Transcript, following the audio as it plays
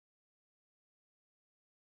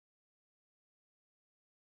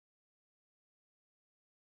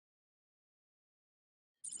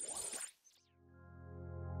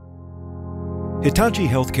Hitachi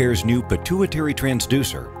Healthcare's new Pituitary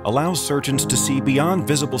Transducer allows surgeons to see beyond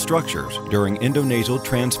visible structures during endonasal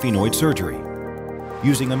transsphenoid surgery.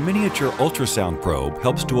 Using a miniature ultrasound probe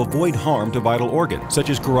helps to avoid harm to vital organs such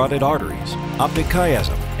as carotid arteries, optic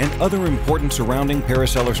chiasm, and other important surrounding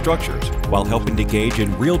paracellular structures, while helping to gauge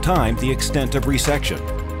in real time the extent of resection.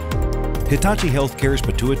 Hitachi Healthcare's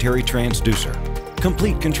Pituitary Transducer.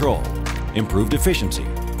 Complete control, improved efficiency,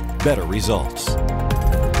 better results.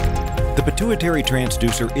 The Pituitary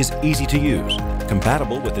Transducer is easy to use,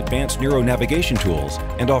 compatible with advanced neuronavigation tools,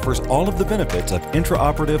 and offers all of the benefits of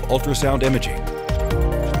intraoperative ultrasound imaging.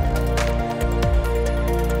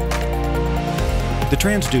 The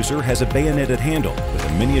transducer has a bayoneted handle with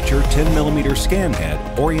a miniature 10mm scan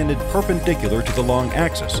head oriented perpendicular to the long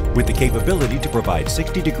axis, with the capability to provide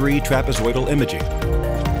 60-degree trapezoidal imaging.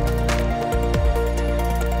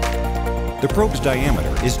 The probe's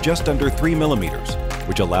diameter is just under 3 millimeters,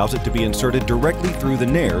 which allows it to be inserted directly through the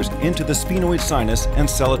nares into the sphenoid sinus and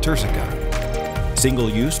sella turcica. Single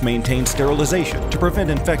use maintains sterilization to prevent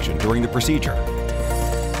infection during the procedure.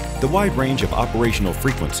 The wide range of operational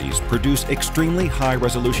frequencies produce extremely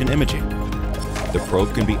high-resolution imaging. The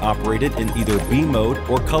probe can be operated in either beam mode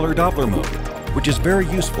or color Doppler mode, which is very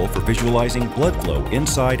useful for visualizing blood flow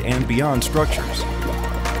inside and beyond structures.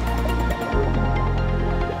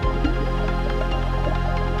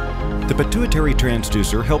 The Pituitary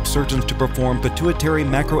Transducer helps surgeons to perform pituitary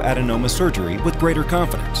macroadenoma surgery with greater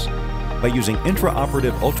confidence. By using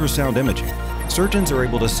intraoperative ultrasound imaging, surgeons are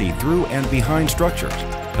able to see through and behind structures,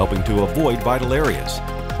 helping to avoid vital areas,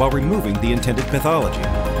 while removing the intended pathology.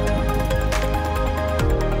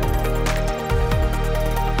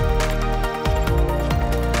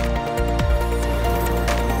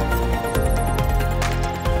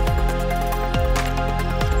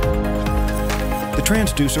 The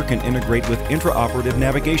transducer can integrate with intraoperative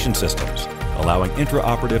navigation systems, allowing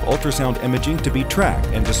intraoperative ultrasound imaging to be tracked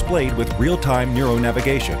and displayed with real-time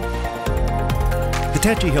neuronavigation.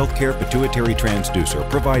 Hitachi Healthcare Pituitary Transducer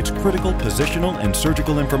provides critical positional and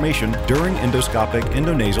surgical information during endoscopic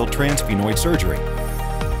endonasal transsphenoid surgery.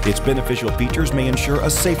 Its beneficial features may ensure a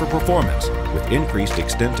safer performance with increased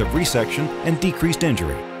extent of resection and decreased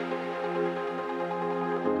injury.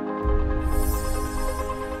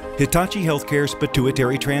 Hitachi Healthcare's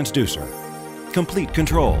Pituitary Transducer. Complete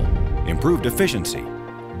control, improved efficiency,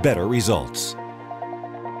 better results.